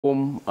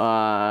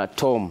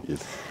Tom,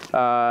 Yes.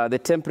 The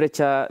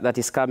temperature that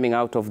is coming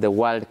out of the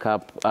World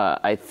Cup,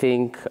 I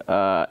think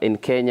in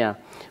Kenya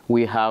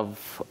we have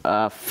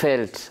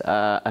felt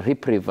a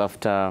reprieve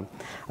after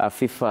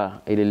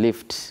FIFA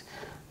lift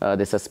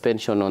the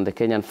suspension on the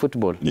Kenyan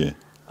football. Yeah.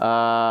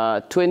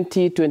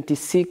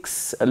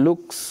 2026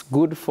 looks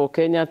good for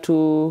Kenya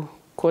to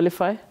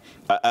qualify?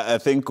 I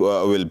think,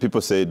 well,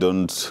 people say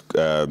don't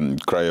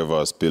cry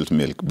over spilt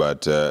milk,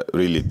 but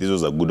really, this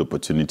was a good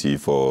opportunity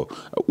for,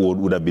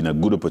 would have been a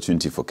good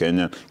opportunity for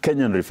Kenya.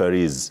 Kenyan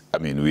referees, I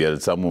mean, we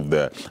had some of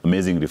the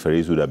amazing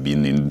referees who would have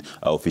been in,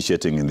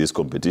 officiating in this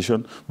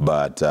competition,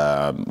 but,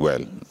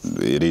 well,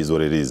 it is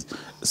what it is.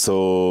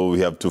 So we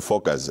have to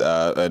focus.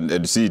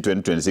 And see,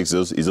 2026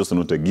 is also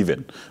not a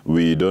given.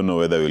 We don't know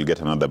whether we'll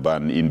get another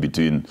ban in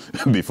between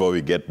before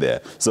we get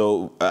there.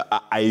 So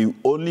I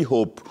only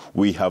hope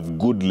we have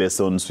good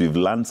lessons. We've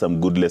learned some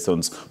good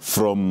lessons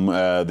from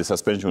the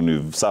suspension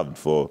we've served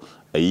for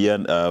a year,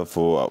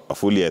 for a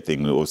full year, I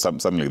think, or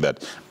something like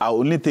that. I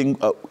only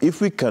think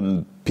if we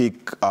can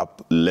pick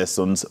up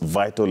lessons,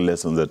 vital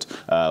lessons that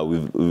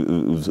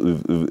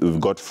we've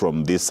got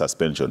from this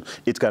suspension,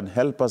 it can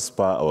help us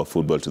spur our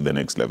football to the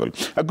next level.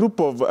 A group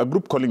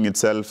calling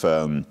itself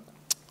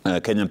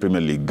Kenyan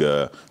Premier League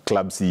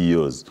club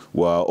CEOs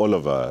were all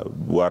over,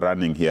 were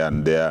running here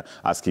and there,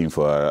 asking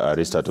for a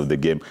restart of the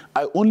game.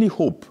 I only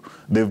hope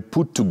they've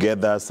put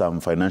together some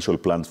financial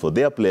plans for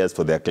their players,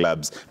 for their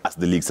clubs, as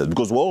the league starts.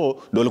 Because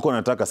wao ndio walikuwa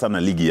wanataka sana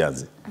ligi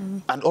ianze.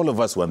 And all of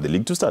us want the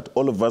league to start.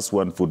 All of us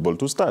want football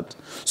to start.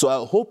 So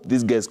I hope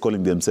these guys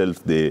calling themselves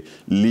the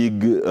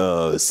league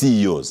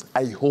CEOs,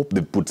 I hope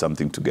they put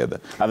something together,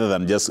 other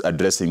than just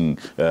addressing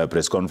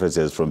press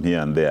conferences from here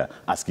and there,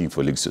 asking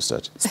for leagues to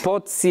start.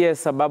 Sports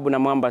CS Babu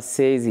Namwamba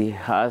says he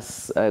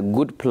has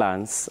good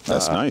plans.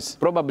 That's nice.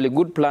 Probably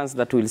good plans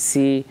that will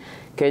see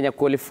Kenya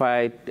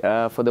qualified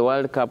for the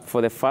World Cup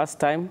for the first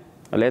time.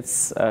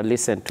 Let's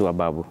listen to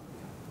Ababu.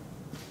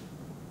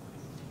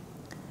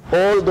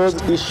 All those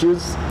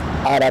issues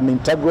are an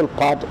integral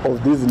part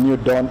of this new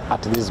dawn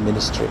at this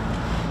ministry.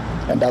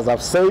 And as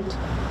I've said,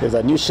 there's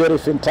a new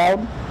sheriff in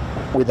town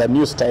with a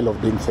new style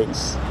of doing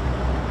things.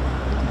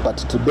 But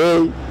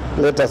today,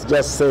 let us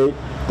just say,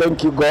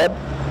 thank you, God,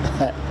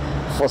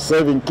 for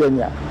saving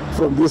Kenya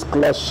from this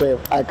close shave.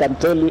 I can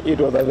tell you it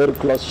was a very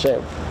close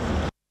shave.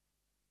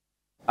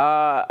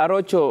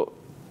 Arocho,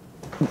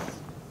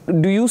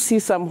 do you see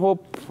some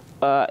hope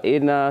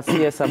in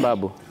CS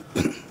Ababu?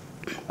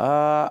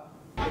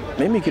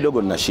 Mimi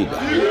kidogo nina shida.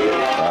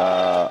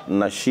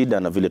 Na shida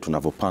na vile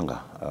tunavyopanga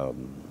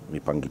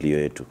mipangilio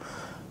yetu.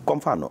 Kwa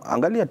mfano,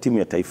 angalia timu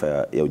ya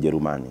taifa ya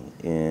Ujerumani.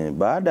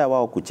 Baada ya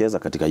wao kucheza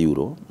katika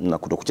Euro na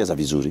kutokucheza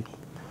vizuri,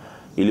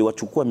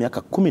 iliwachukua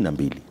miaka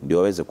 12 ndio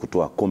waweze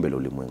kutoa kombe la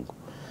ulimwengu.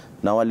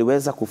 Na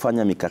waliweza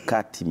kufanya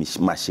mikakati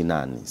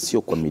mashinani,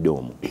 sio kwa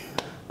midomo.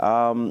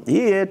 Hii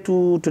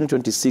yetu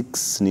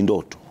 2026 ni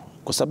ndoto.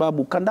 Kwa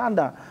sababu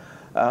kandanda,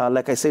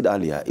 like I said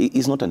earlier,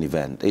 it's not an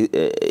event.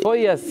 4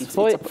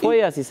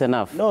 years is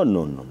enough.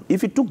 No.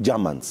 If it took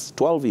Germans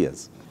 12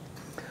 years,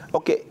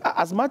 okay,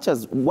 as much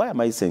as, why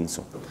am I saying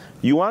so?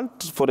 You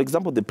want, for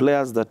example, the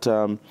players that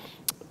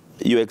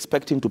you're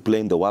expecting to play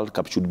in the World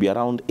Cup should be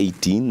around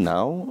 18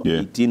 now,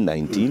 yeah. 18,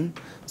 19,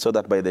 so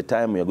that by the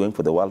time we are going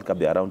for the World Cup,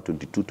 they're around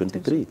 22,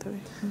 23.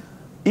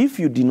 If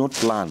you did not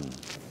plan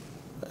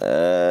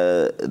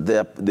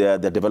their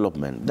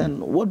development, then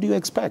what do you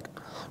expect?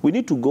 We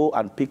need to go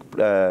and pick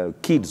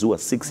kids who are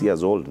 6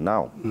 years old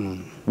now.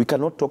 We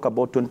cannot talk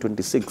about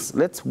 2026.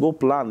 Let's go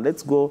plan.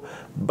 Let's go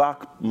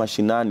back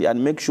machinani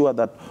and make sure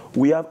that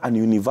we have an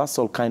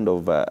universal kind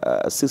of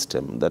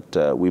system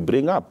that we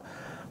bring up.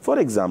 For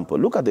example,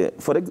 look at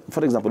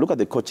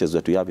the coaches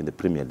that we have in the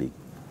Premier League.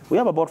 We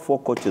have about 4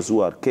 coaches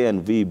who are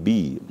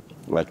KNVB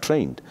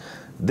trained.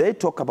 They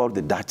talk about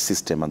the Dutch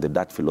system and the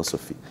Dutch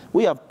philosophy.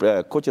 We have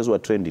coaches who are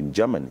trained in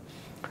Germany.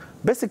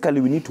 Basically,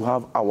 we need to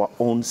have our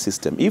own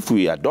system. If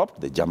we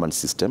adopt the German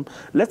system,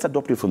 let's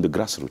adopt it from the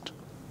grassroots.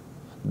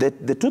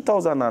 The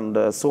 2,000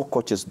 and so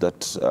coaches that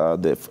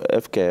the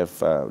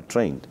FKF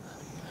trained,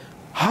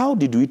 how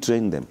did we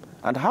train them?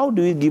 And how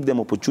do we give them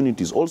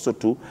opportunities also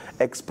to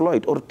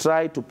exploit or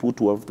try to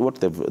put what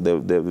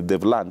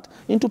they've learned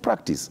into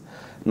practice?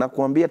 Na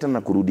kuambia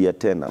tena kurudia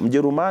tena.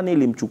 Mjerumani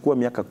ilimchukua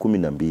miaka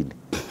 12.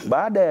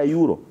 Baada ya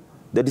Euro,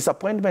 the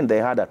disappointment they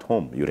had at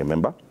home, you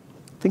remember?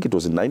 I think it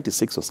was in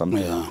 96 or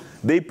something. Yeah.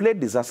 They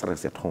played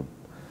disastrous at home.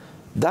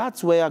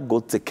 That's where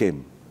Götze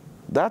came.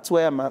 That's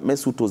where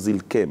Mesut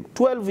Ozil came.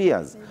 12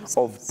 years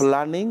of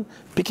planning,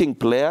 picking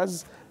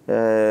players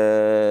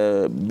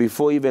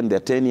before even they're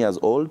 10 years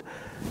old,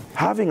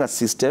 having a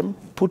system,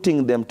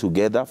 putting them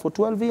together for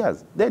 12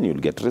 years. Then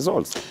you'll get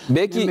results.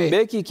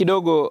 Beki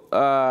kidogo,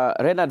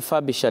 Renard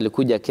Fabish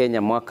alikuja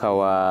Kenya mwaka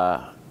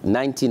wa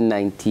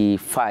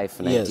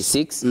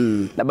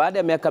 1995-96 na baada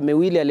ya miaka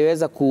miwili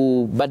aliweza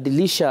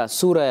kubadilisha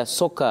sura ya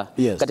soka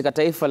katika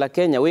taifa la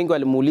Kenya. Wengi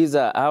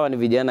walimuuliza hawa ni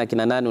vijana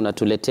kina nani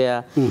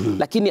unatuletea,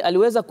 lakini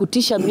aliweza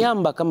kutisha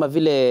miamba kama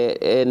vile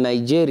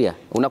Nigeria.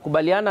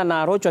 Unakubaliana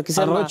na Arocho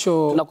akisema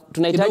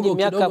tunahitaji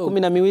miaka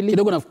 12?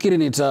 Kidogo nafikiri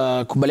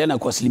nitakubaliana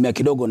kwa asilimia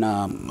kidogo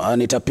na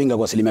nitapinga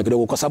kwa asilimia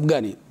kidogo. Kwa sababu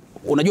gani?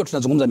 Unajua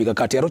tunazungumza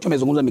mikakati. Arocho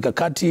amezungumza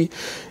mikakati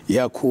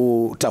ya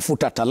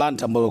kutafuta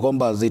talanta ambazo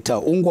kwamba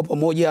zitaungwa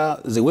pamoja,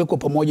 ziwekwa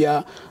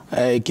pamoja,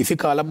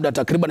 ikifika labda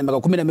takriban miaka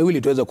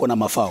 12 tuweze kuona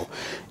mafao.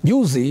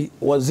 Juzi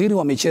waziri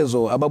wa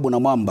michezo Ababu na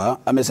Mwamba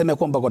amesema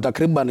kwamba kwa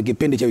takriban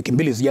kipindi cha wiki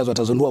 2 zijazo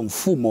atazindua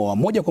mfumo wa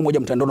moja kwa moja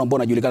mtandaoni ambao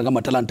unajulikana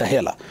kama Talanta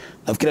Hela.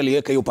 Nafikiri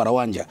aliweka hiyo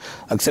parawanja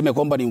akisema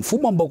kwamba ni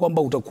mfumo ambao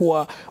kwamba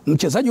utakuwa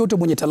mchezaji wote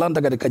mwenye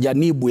talanta katika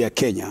janibu ya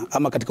Kenya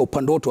ama katika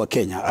upande wote wa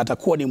Kenya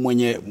atakuwa ni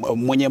mwenye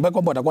ambaye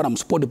kwamba atakuwa na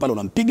Sporty pale,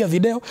 unampiga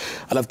video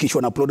alafu kisha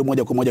una-upload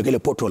moja kwa moja kile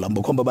portal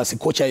ambao kwamba basi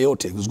kocha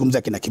yeyote,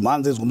 kuzungumzia kina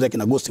Kimanzi, kuzungumzia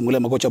kina Ghost Mule,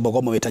 makocha ambao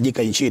kwamba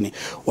wametajika nchini,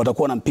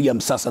 watakuwa wanampiga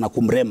msasa na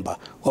kumremba,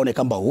 waone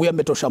kamba huyu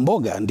ametosha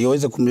mboga ndio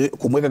aweze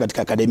kumweka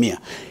katika akademia.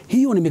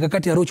 Hiyo ni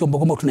mikakati ya Arocho ambao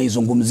kwamba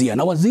tunaizungumzia,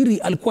 na waziri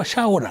alikuwa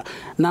shauri,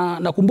 na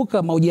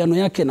nakumbuka mahojiano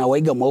yake na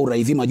Waiga Mwaura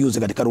hivi majuzi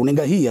katika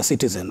runinga hii ya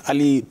Citizen.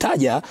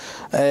 Alitaja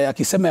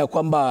akisema ya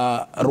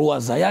kwamba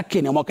ruwaza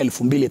yake ni mwaka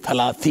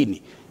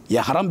 2030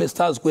 ya Harambee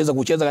Stars kuweza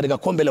kucheza katika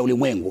kombe la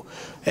ulimwengu.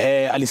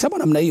 Alisema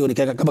namna hiyo, ni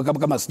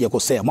kama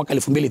sijakosea, mwaka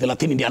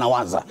 2030 ndiye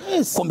anawaza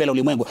kombe la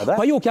ulimwengu.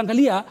 Kwa hiyo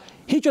ukiangalia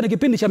hicho ni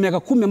kipindi cha miaka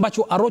 10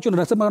 ambacho Arocho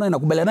anasema naye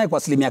nakubaliana naye kwa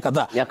asilimia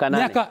kadhaa.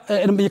 Miaka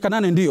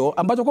 8 ndio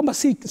ambacho kwamba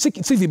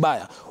si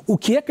vibaya.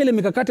 Ukiweka ile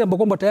mikakati ambayo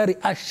kwamba tayari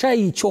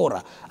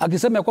ashaichora,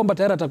 akisema kwamba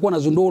tayari atakuwa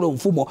anazindua ule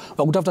mfumo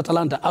wa kutafuta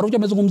talanta. Arocho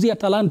amezungumzia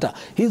talanta.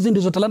 Hizi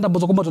ndizo talanta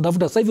ambazo kwamba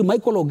tutatafuta. Sasa hivi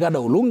Michael Ogada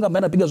Olunga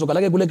ambaye anapiga soka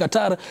lake kule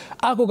Qatar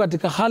ako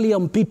katika hali ya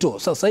mpito.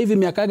 Sasa hivi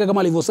miaka yake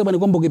kama alivyosema ni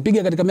kwamba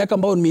ukipiga katika miaka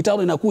ambayo ni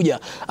mitano inakuja,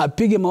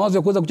 apige mawazo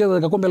ya kuweza kucheza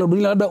katika kombe la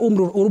dunia, labda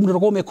umri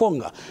utakuwa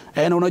umekonga.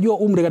 Na unajua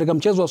umri katika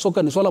mchezo wa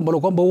soka ni swala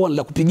ambalo kwamba huwa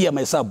la kupigia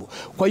mahesabu.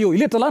 Kwa hiyo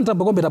ile talanta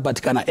ambayo kwamba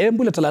itapatikana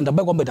Embu, ile talanta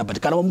ambayo kwamba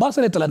itapatikana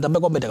Mombasa, ile talanta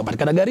ambayo kwamba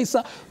itapatikana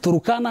Garissa,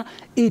 Turkana,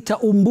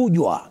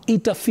 itaumbujwa,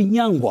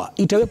 itafinyangwa,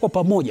 itawekwa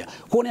pamoja.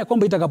 Kuona ya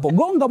kwamba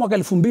itakapogonga mwaka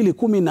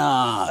 2010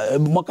 na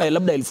mwaka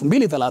labda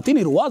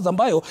 2030 ruwaza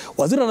ambayo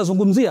waziri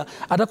anazungumzia,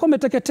 atakuwa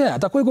ameteketea,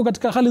 atakuwa yuko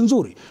katika hali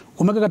nzuri.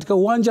 Kumeka katika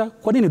uwanja,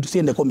 kwa nini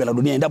tusiende kombe la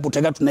dunia endapo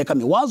tunaweka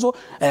miwazo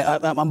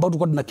ambao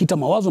tulikuwa tunakita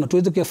mawazo na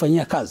tuweze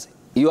kuyafanyia kazi?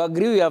 You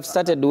agree we have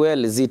started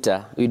well,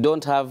 Zita. We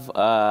don't have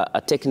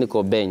a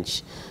technical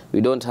bench. We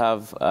don't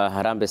have a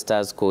Harambee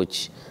Stars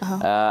coach.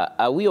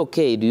 Are we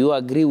okay? Do you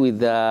agree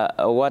with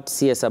what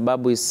CS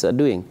Ababu is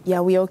doing?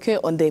 Yeah, we are okay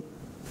on the...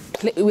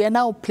 We are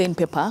now plain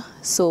paper,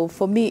 so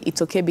for me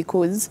it's okay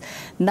because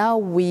now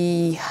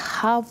we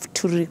have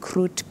to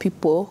recruit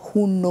people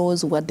who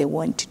knows what they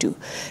want to do.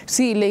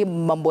 Si ile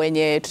mambo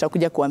yenye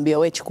tutakuja kuambia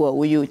we chukua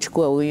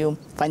huyu,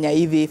 fanya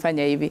hivi.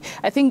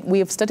 I think we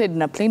have started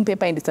in a plain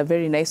paper and it's a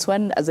very nice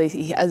one, as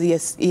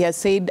he has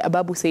said,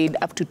 Ababu said,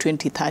 up to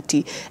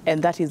 2030,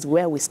 and that is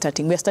where we're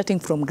starting. We're starting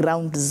from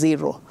ground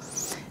zero.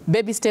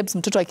 Baby steps.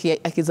 Mtoto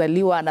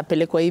akizaliwa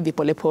anapelekwa hivi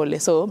polepole.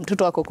 So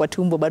mtoto wako kwa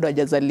tumbo bado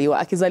hajazaliwa.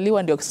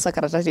 Akizaliwa ndio sasa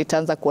karatasi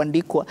itaanza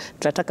kuandikwa,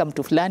 tutataka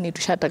mtu fulani,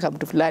 tushataka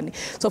mtu fulani.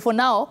 So for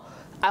now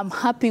I'm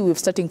happy we're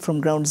starting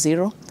from ground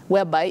zero,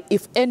 whereby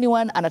if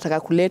anyone anataka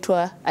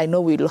kuletwa, I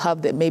know we will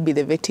have maybe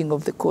the vetting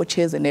of the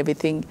coaches and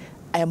everything.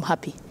 I am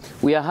happy.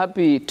 We are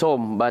happy,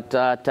 Tom, but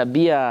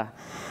Tabia,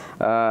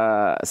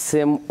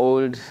 same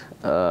old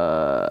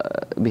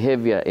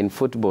behavior in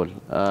football.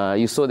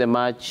 You saw the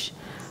match,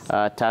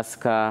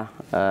 Tusker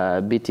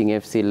beating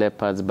FC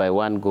Leopards by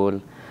 1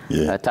 goal.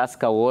 Yeah.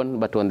 Tusker won,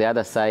 but on the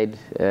other side,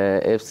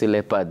 FC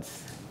Leopards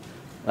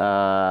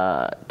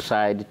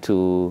tried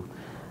to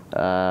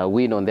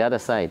win on the other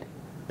side.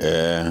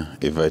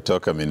 If I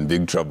talk, I'm in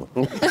big trouble.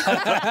 So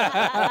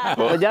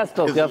just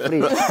talk, you're free.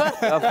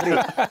 You're free.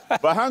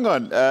 But hang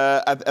on,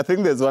 I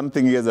think there's one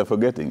thing you guys are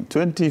forgetting.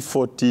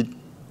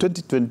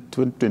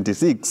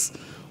 2026,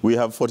 we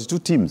have 42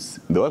 teams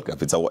in the World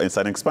Cup. It's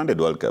an expanded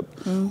World Cup.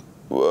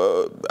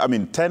 I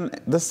mean, 10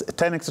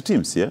 extra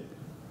teams, yeah?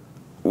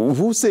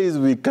 Who says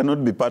we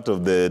cannot be part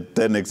of the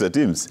 10 extra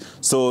teams?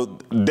 So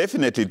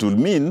definitely it will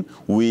mean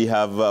we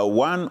have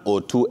 1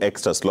 or 2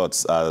 extra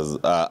slots as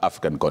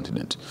African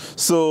continent.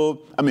 So,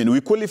 I mean,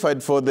 we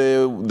qualified for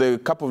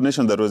the Cup of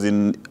Nations that was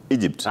in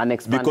Egypt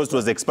because it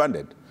was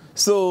expanded.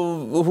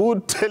 So who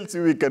tells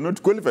you we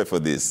cannot qualify for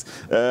this?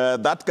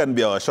 That can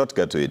be our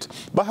shortcut to it.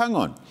 But hang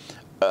on.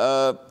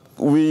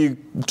 We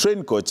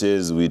train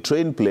coaches, we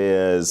train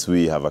players,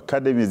 we have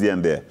academies here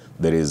and there.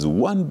 There is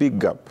one big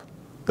gap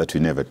that we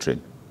never train.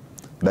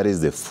 That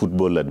is the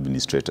football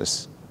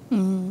administrators.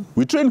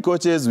 We train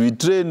coaches, we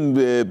train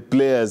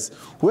players.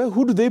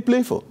 Who do they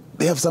play for?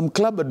 They have some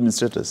club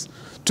administrators.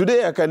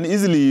 Today, I can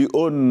easily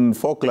own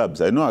 4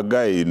 clubs. I know a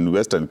guy in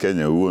Western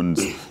Kenya who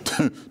owns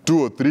 2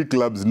 or 3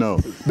 clubs now.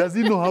 Does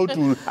he know how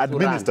to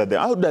administer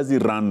them? How does he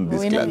run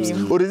these clubs?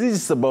 Or is it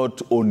just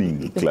about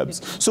owning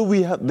clubs? So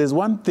there's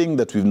one thing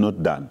that we've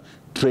not done.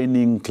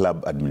 training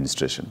club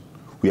administration.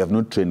 We have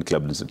not trained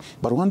club administration.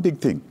 But one big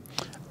thing,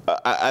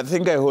 I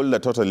think I hold a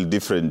totally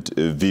different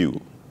view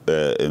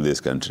in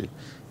this country.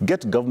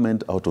 Get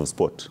government out of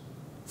sport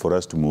for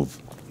us to move.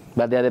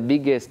 But they are the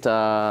biggest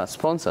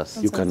sponsors.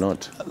 You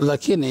cannot.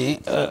 Lakini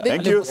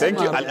Thank you.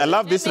 I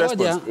love this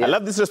response. I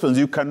love this response.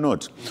 You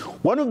cannot.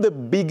 One of the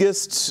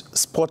biggest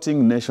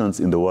sporting nations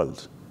in the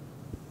world,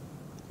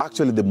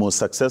 actually the most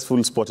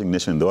successful sporting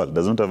nation in the world,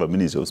 does not have a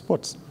ministry of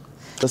sports.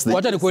 That's the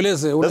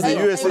USA.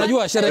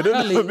 Unajua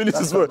serikali.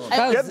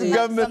 Get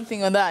government.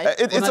 Something on that.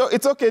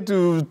 It's okay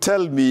to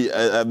tell me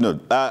I'm not.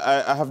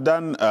 I have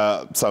done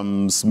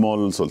some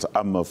small sorts.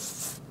 I'm a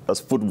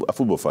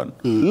football fan,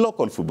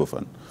 local football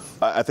fan.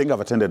 I think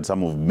I've attended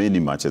some of many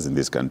matches in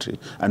this country.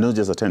 And not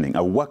just attending.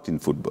 I worked in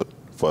football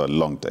for a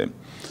long time.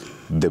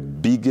 The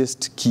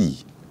biggest key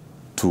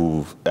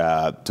to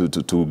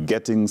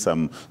getting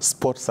some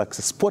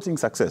sporting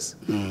success,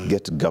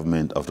 get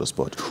government out of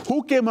sport.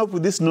 Who came up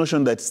with this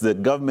notion that it's the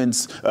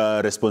government's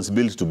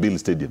responsibility to build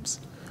stadiums?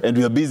 And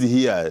we are busy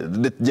here,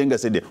 the Jenga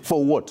Stadium.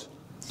 For what?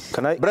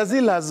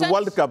 Brazil has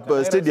World Cup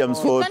stadiums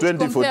for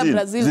 2014.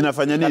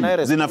 Zinafanya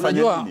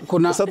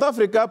nini? South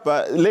Africa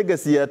hapa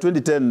legacy ya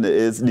 2010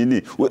 is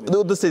nini?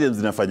 Those stadiums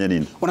zinafanya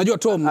nini? Unajua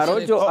Tom,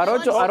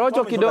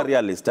 Arocho kidogo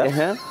realist.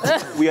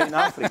 We are in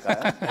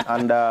Africa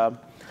and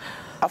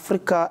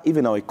Africa,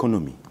 even our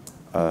economy.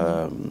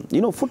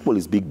 You know, football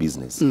is big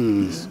business.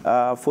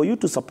 For you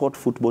to support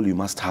football, you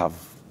must have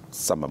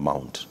some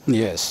amount.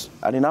 Yes.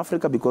 And in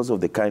Africa, because of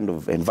the kind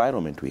of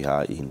environment we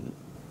are in,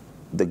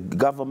 the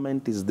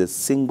government is the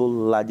single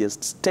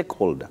largest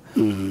stakeholder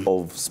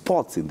of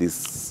sports in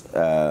this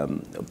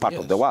part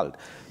of the world.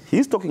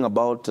 He's talking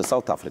about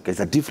South Africa. It's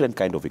a different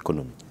kind of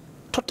economy.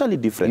 Totally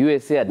different.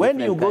 USA,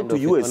 when you go to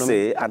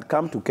USA and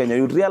come to Kenya,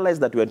 you realize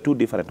that we are two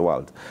different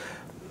worlds.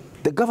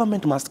 The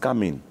government must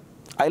come in.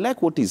 I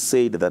like what he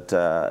said that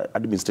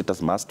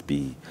administrators must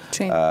be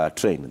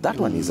trained. That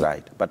one is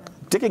right. But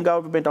taking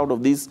government out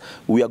of this,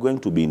 we are going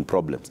to be in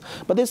problems.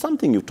 But there's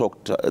something you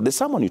talked, there's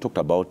someone you talked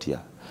about here,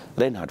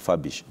 Reinhard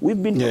Fabish.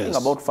 We've been talking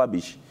about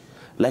Fabish.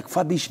 Like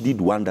Fabish did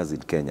wonders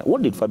in Kenya.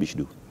 What did Fabish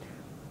do?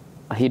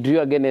 He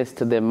drew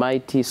against the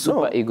mighty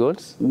Super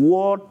Eagles.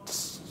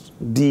 What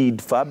did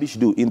Fabish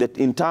do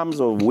in terms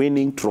of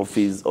winning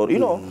trophies or, you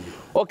know,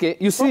 okay,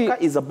 you see,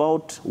 soccer is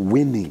about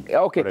winning.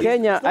 Okay, right.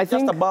 Kenya, I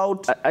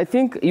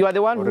think you are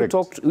the one Correct.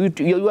 who talked.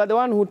 You are the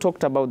one who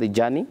talked about the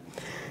journey,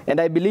 and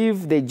I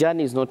believe the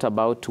journey is not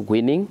about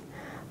winning.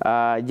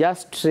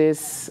 Just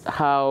trace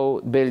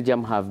how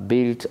Belgium have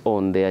built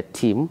on their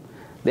team.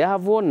 They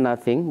have won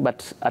nothing,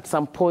 but at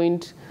some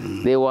point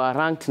they were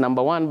ranked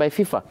 #1 by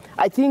FIFA.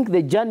 I think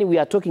the journey we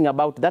are talking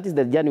about, that is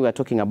the journey we are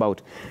talking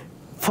about.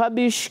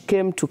 Fabish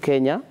came to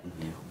Kenya,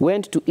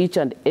 went to each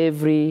and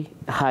every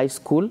high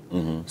school,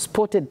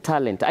 spotted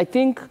talent. I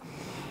think,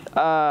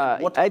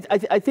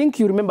 I think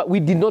you remember, we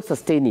did not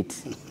sustain it.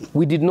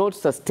 We did not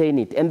sustain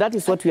it. And that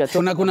is what we are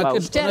talking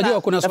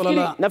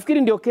about.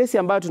 Nafikiri ndio kesi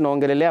ambayo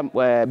tunaongelelea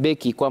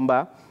Beki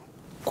kwamba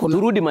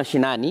turudi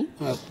mashinani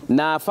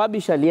na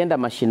Fabish alienda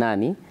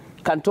mashinani.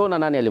 Cantona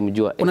nani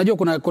alimjua? Unajua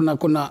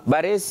kuna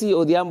Baresi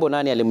Odhiambo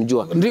nani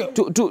alimjua?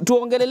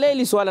 Tuongelele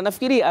hili swala.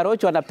 Nafikiri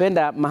Arocho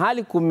anapenda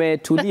mahali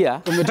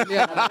kumetulia.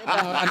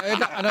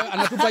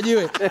 Anatupa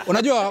jiwe.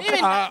 Unajua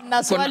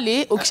na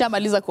swali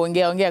ukishamaliza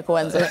ongea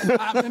kwanza.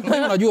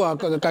 Unajua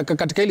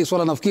katika hili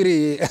swala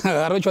nafikiri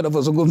Arocho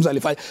anavyozungumza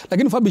alifanya,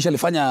 lakini Fabish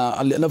alifanya,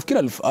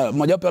 nafikiri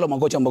mojawapo ya wale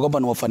makocha ambao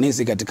ni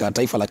wafanisi katika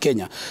taifa la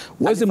Kenya.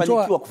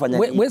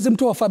 Wezi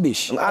mtoa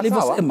Fabish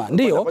alivyosema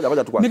ndio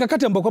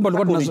mikakati ambayo kwamba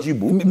tulikuwa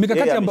tunazo.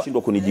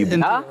 Ameshindwa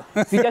kunijibu.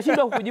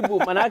 Sijashindwa kukujibu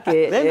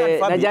manake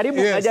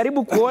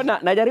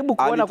najaribu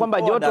kuona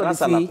kwamba joto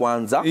darasa la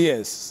kwanza.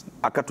 Yes.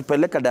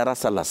 Akatupeleka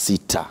darasa la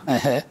 6.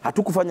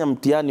 Hatukufanya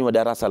mtihani wa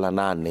darasa la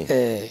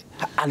 8.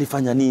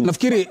 Alifanya nini?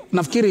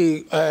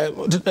 Nafikiri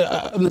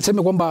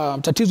nasema kwamba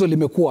tatizo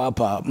limekuwa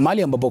hapa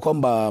mahali ambapo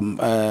kwamba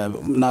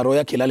na roho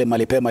yake lale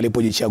malipema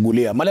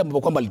alipojichagulia, mahali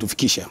ambapo kwamba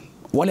alitufikisha.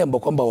 Wale ambao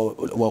kwamba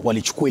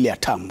walichukua ile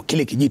atamu,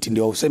 kile kijiti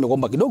ndio useme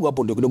kwamba kidogo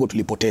hapo ndio kidogo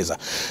tulipoteza.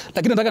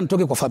 Lakini nataka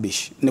nitoke kwa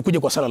Fabish, nikuje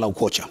kwa sala la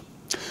ukocha.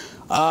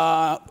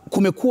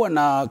 Kumekuwa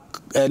na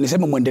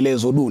niseme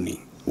mwendelezo duni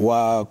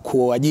wa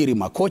kuajiri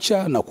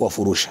makocha na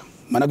kuwafurusha.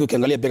 Maana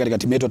ukiangalia pia katika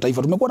timu yetu ya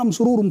taifa tumekuwa na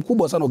msururu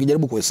mkubwa sana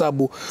ukijaribu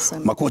kuhesabu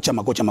makocha.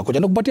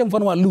 Na kupatia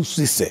mfano wa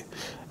Lusise.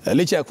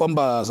 Licha ya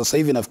kwamba sasa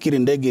hivi nafikiri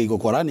ndege iko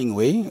kwa running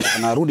way,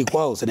 anarudi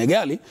kwao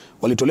Senegali,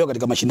 walitolewa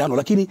katika mashindano,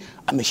 lakini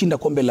ameshinda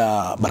kombe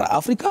la bara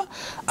Afrika,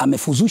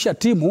 amefuzusha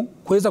timu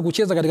kuweza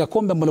kucheza katika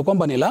kombe ambalo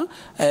kwamba ni la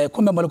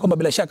kombe ambalo kwamba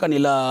bila shaka ni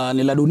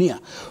la dunia.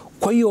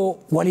 Kwa hiyo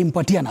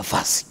walimpatia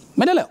nafasi.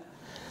 Umeelewa?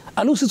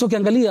 Alusi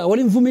ukiangalia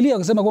walimvumilia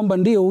wakasema kwamba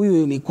ndio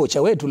huyu ni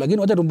kocha wetu,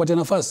 lakini wacha tumpatie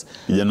nafasi.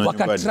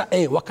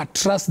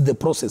 Wakatrust the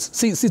process.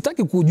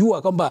 Sitaki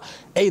kujua kwamba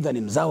either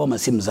ni mzawa ama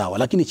si mzawa,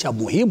 lakini cha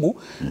muhimu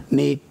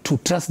ni to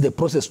trust the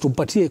process,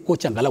 tumpatie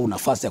kocha angalau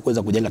nafasi ya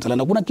kuweza kujenga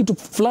talanta. Kuna kitu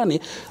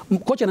fulani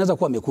kocha anaweza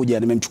kuwa amekuja,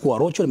 nimemchukua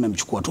Rocho,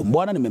 nimemchukua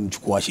Tumbwana,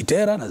 nimemchukua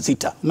Shitera na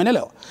Zita.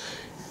 Umeelewa?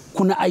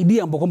 kuna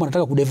idea ambayo kwamba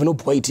nataka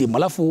kudevelop kwa hii timu,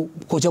 alafu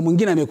kocha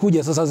mwingine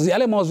amekuja, sasa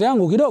yale mawazo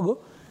yangu kidogo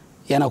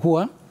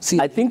yanakuwa si.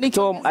 I think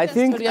Tom, I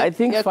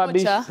think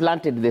Fabish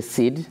planted the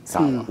seed.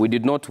 We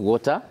did not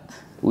water.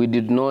 We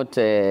did not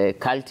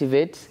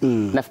cultivate.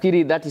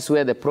 Nafikiri that is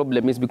where the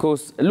problem is,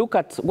 because look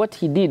at what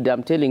he did.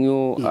 I'm telling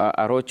you,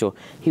 Arocho,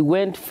 he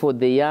went for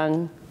the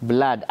young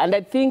blood, and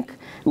I think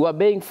we are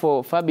paying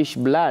for Fabish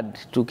blood.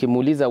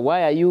 Tukimuliza,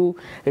 why are you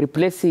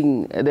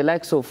replacing the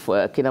likes of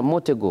Kina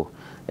Motego,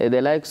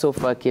 the likes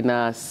of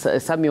Kina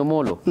Samuel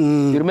Molo?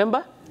 You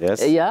remember?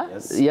 Yes.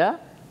 Yeah.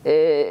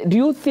 Do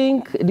you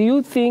think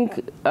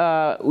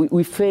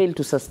we fail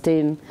to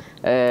sustain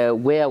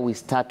where we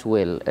start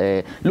well?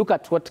 Look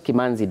at what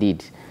Kimanzi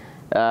did.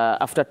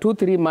 After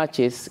 2-3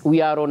 matches,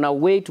 we are on our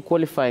way to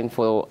qualifying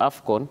for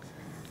AFCON.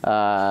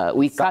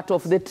 We cut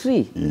off the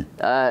tree.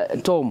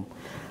 Tom,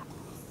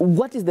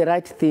 what is the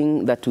right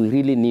thing that we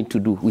really need to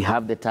do? We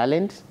have the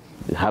talent,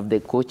 we have the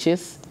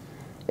coaches.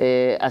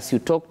 As you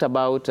talked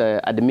about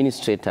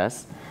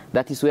administrators,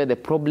 that is where the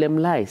problem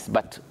lies.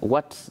 But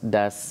what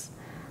does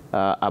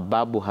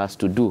Ababu has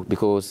to do?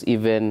 Because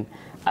even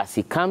as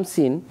he comes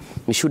in,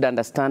 we should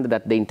understand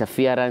that the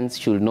interference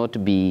should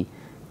not be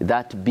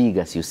that big,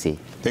 as you say.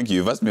 Thank you.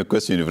 You've asked me a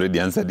question, you've already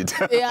answered it.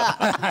 Yeah.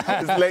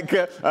 It's like,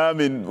 I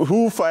mean,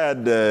 who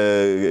fired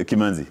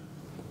Kimanzi?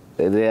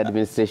 The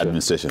administration.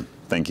 Administration.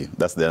 Thank you.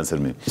 That's the answer,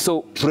 me.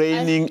 So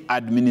training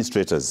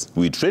administrators.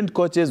 We trained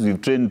coaches,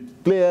 we've trained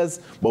players,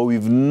 but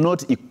we've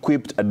not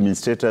equipped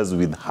administrators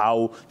with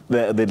how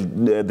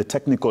the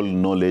technical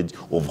knowledge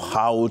of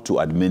how to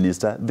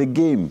administer the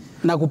game.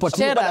 Na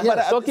kupatia.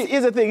 But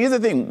here's the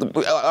thing.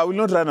 I will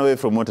not run away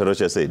from what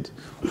Arosha said.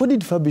 What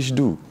did Fabish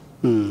do?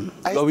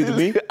 Go with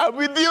me? I'm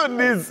with you on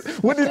this.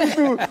 What did he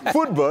do?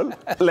 Football,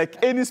 like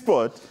any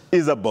sport,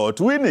 is about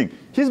winning.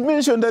 He's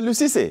mentioned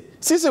Cisse.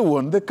 Cisse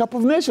won the Cup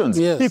of Nations.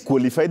 Yes. He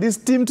qualified his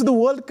team to the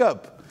World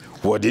Cup.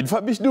 What did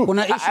Fabish do?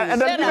 Kuna issues.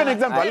 And I'll give an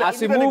example. I'll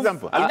give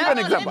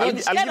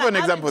an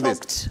example of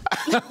this.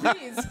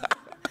 Please.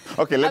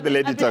 Okay, let the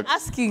lady talk. I'm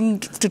asking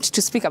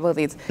to speak about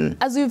it.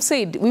 As we've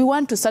said, we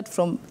want to start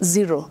from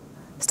zero.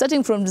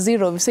 Starting from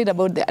zero, we've said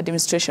about the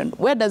administration.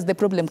 Where does the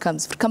problem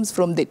comes? It comes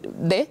from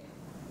the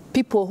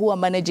people who are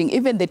managing,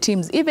 even the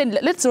teams. Even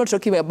let's not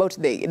talk about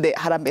the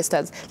Harambee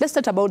Stars. Let's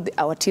talk about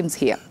our teams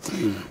here.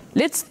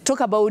 Let's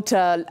talk about,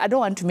 I don't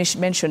want to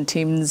mention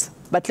teams,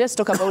 but let's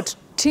talk about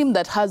team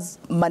that has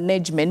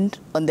management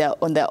on their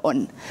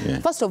own. Yeah.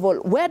 First of all,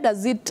 where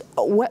does it,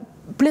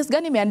 place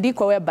gani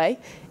imeandikwa whereby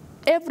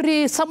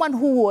someone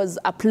who was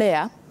a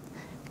player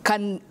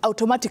can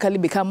automatically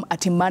become a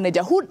team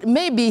manager, who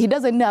maybe he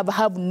doesn't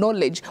have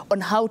knowledge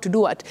on how to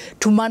do it,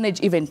 to manage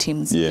even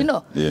teams. Yeah, you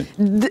know, yeah.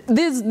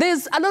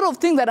 There's a lot of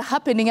things that are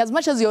happening. As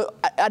much as you're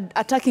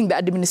attacking the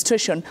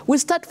administration, we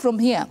start from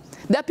here.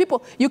 There are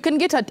people, you can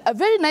get a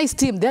very nice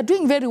team, they're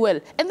doing very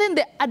well, and then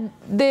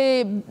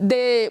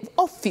the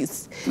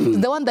office,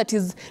 the one that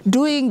is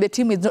doing the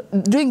team is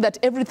not doing that,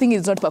 everything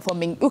is not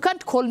performing. You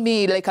can't call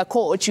me like a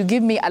coach, you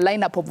give me a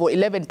lineup of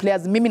 11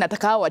 players, mimi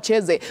nataka hawa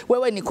wacheze,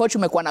 wewe ni coach,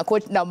 umekuwa na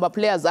coach na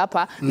players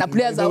hapa, na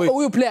players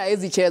huyu player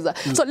hawezi cheza.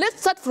 So let's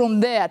start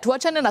from there,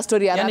 tuachane na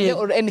story ya yani,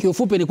 or any.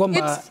 Kiufupi ni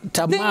kwamba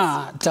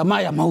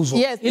tamaa ya mauzo.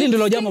 Yes, hili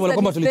ndilo jambo ambalo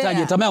kwamba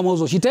tulitaje, tamaa ya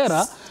mauzo.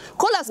 Shitera,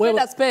 call us spade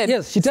a spade.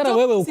 Yes, Shitera,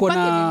 wewe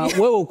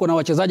uko na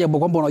wachezaji ambao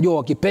kwamba unajua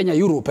wakipenya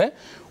Europe,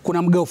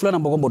 kuna mgao fulani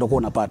ambao kwamba utakuwa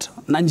unapata.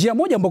 Na njia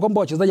moja ambao kwamba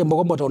wachezaji ambao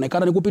kwamba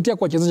wataonekana ni kupitia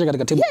kwa wachezaji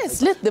katika timu.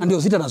 Yes, let them. Ndio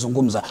Zita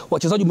nazungumza.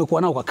 Wachezaji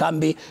umekuwa nao kwa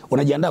kambi,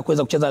 unajiandaa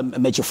kuweza kucheza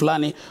mechi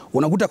fulani,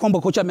 unakuta kwamba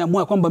kocha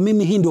ameamua kwamba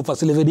mimi hii ndio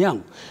first 11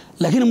 yangu.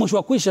 Lakini mwisho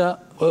wa kwisha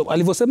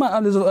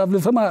alivyosema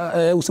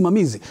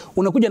usimamizi,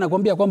 unakuja na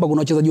kuambia kwamba kuna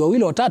wachezaji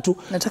wawili watatu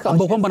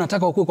ambao kwamba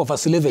nataka wakuwe kwa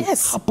first 11.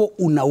 Yes. Hapo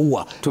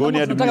unaua.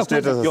 Tuone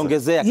administrators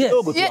Kiongezea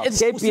kidogo tu.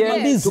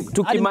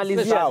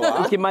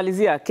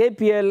 Tukimalizia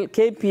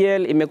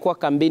KPL imekuwa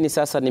kambini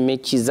sasa, ni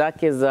mechi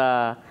zake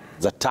za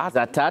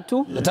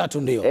tatu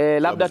ndio.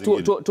 Labda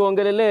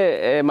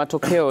tuongelele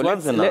matokeo.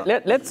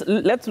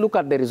 Let's look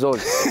at the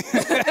results.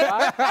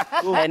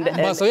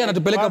 Mombasa, yeye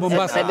anatupeleka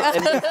Mombasa.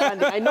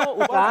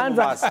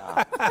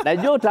 I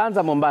know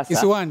utaanza Mombasa.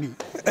 Kisiwani.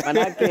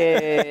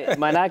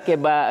 Manake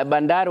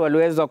Bandari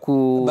waliweza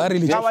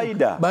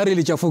Bahari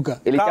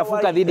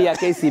ilichafuka dhidi ya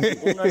KCB.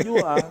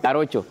 Unajua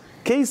Arocho,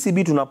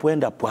 KCB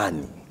tunapoenda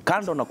pwani,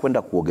 kando na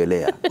kwenda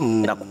kuogelea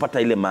na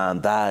kupata ile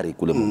mandhari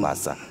kule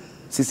Mombasa,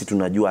 sisi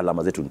tunajua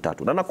alama zetu ni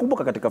 3. Na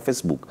nakumbuka katika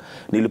Facebook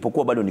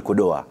nilipokuwa bado niko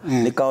Doha,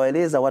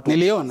 nikawaeleza watu,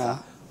 niliona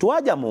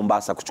tuaja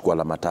Mombasa kuchukua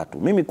alama 3.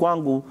 Mimi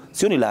kwangu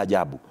sio ni la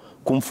ajabu.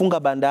 Kumfunga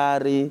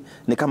Bandari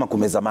ni kama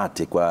kumeza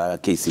mate kwa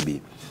KCB.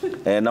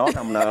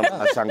 Naona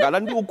mnashangaa,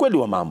 ndio ukweli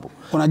wa mambo.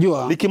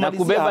 Unajua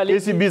kubeba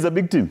KCB is a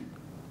big team.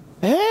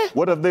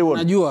 What have they won?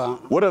 Unajua,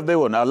 what have they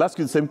won? I'll ask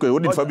you the same question.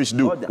 What did Fabish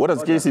do? What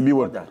has KCB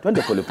won?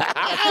 Twende pole.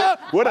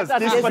 What has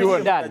KCB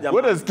won?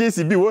 What has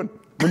KCB won?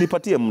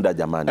 Mnipatie muda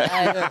jamani.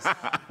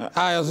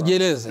 Haya,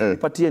 usijieleze.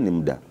 Nipatieni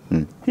muda.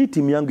 Hii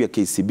timu yangu ya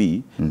KCB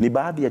ni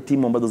baadhi ya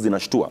timu ambazo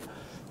zinashtua.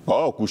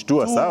 Oh,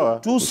 kushtua sawa.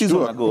 2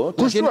 seasons ago.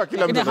 Kushtua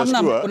kila mtu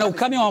anashtua. Kuna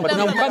ukame wa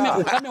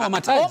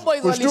mataji.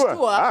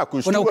 Kushtua.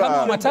 Kuna ukame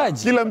wa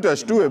mataji. Kila mtu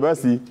ashtue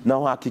basi. Na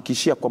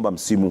wahakikishia kwamba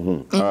msimu huu.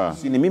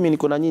 Ni mimi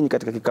niko na nyinyi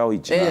katika kikao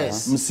hichi.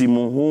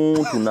 Msimu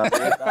huu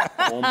tunaleta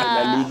kombe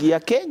la ligi ya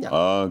Kenya.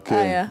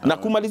 Okay. Na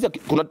kumalizia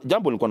kuna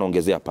jambo nilikuwa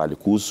naongezea pale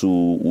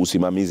kuhusu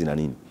usimamizi na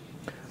nini.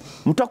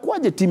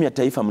 Mtakuwaje timu ya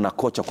taifa mna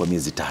kocha kwa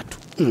miezi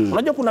 3?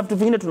 Unajua kuna vitu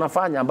vingine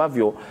tunafanya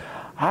ambavyo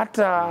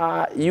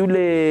hata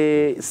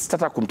yule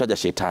sitata kumtaja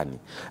shetani,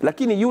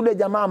 lakini yule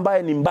jamaa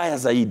ambaye ni mbaya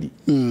zaidi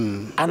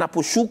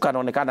anaposhuka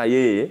anaonekana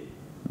yeye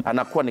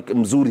anakuwa ni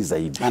mzuri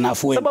zaidi.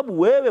 Sababu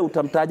wewe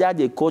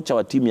utamtajaje kocha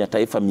wa timu ya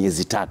taifa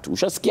miezi 3?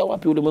 Ushasikia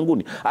wapi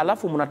ulimwenguni?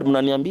 Alafu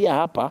mnaniambia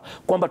hapa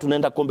kwamba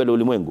tunaenda kombe la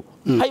ulimwengu.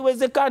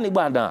 Haiwezekani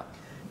bwana.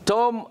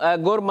 Tom,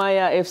 Gor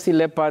Mahia, FC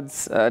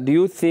Leopards, do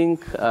you think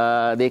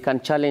they can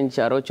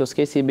challenge Arocho's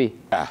KCB?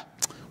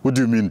 What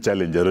do you mean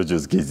challenge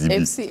Arocho's KCB?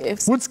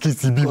 FC. What's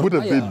KCB? What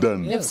have they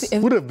done?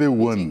 What have they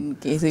won?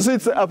 So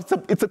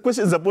it's a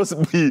question supposed to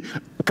be,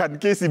 can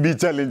KCB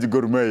challenge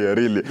Gor Mahia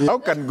really? How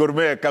can Gor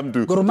Mahia come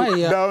to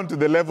down to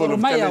the level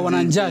of challenging? Gor Mahia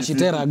wananjaa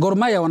Shitera. Gor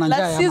Mahia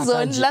wananjaa ya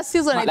mataji. Last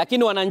season.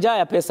 Lakini wananjaa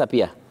ya pesa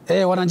pia.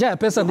 Wananjaa ya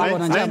pesa ndio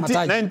wananjaa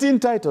mataji.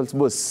 19 titles,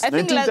 boss.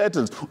 19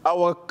 titles.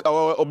 Our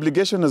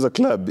obligation as a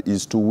club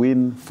is to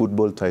win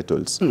football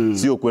titles.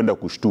 Sio kwenda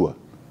kushtua.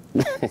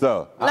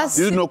 Sawa.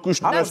 Hizo ndio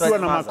kushtua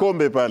na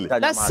makombe pale.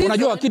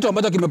 Unajua kitu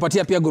ambacho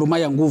kimepatia pia Gor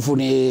Mahia nguvu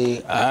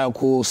ni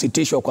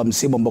kusitishwa kwa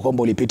msimu ambao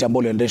ulipita ambao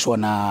uliendeshwa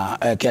na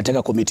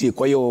caretaker committee.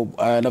 Kwa hiyo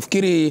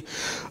nafikiri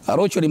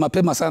Arocho ni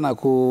mapema sana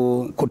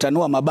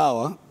kutanua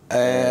mabawa.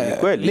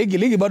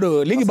 Ligi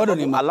bado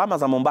ni alama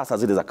za Mombasa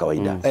zile za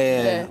kawaida.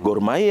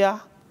 Gor Mahia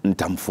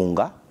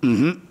nitamfunga.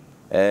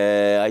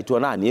 Aitwa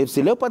nani? FC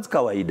Leopards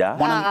kawaida.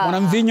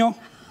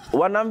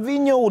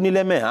 Wanamvinyo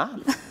unilemea.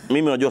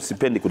 Mimi unajua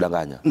sipendi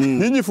kudanganya.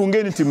 Ninyi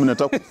fungeni timu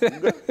nataka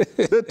kufunga.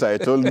 The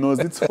title knows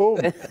its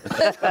home.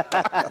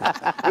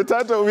 The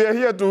title, we are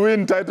here to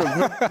win titles,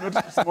 not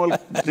small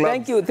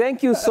clubs.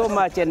 Thank you so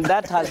much, and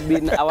that has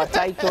been our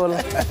title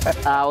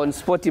on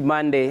Sporty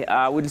Monday.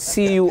 We'll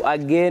see you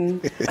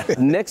again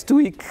next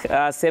week,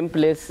 same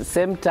place,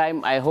 same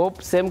time, I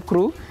hope, same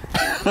crew.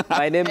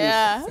 My name is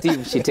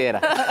Steve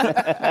Shitera.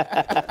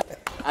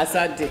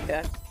 Asante.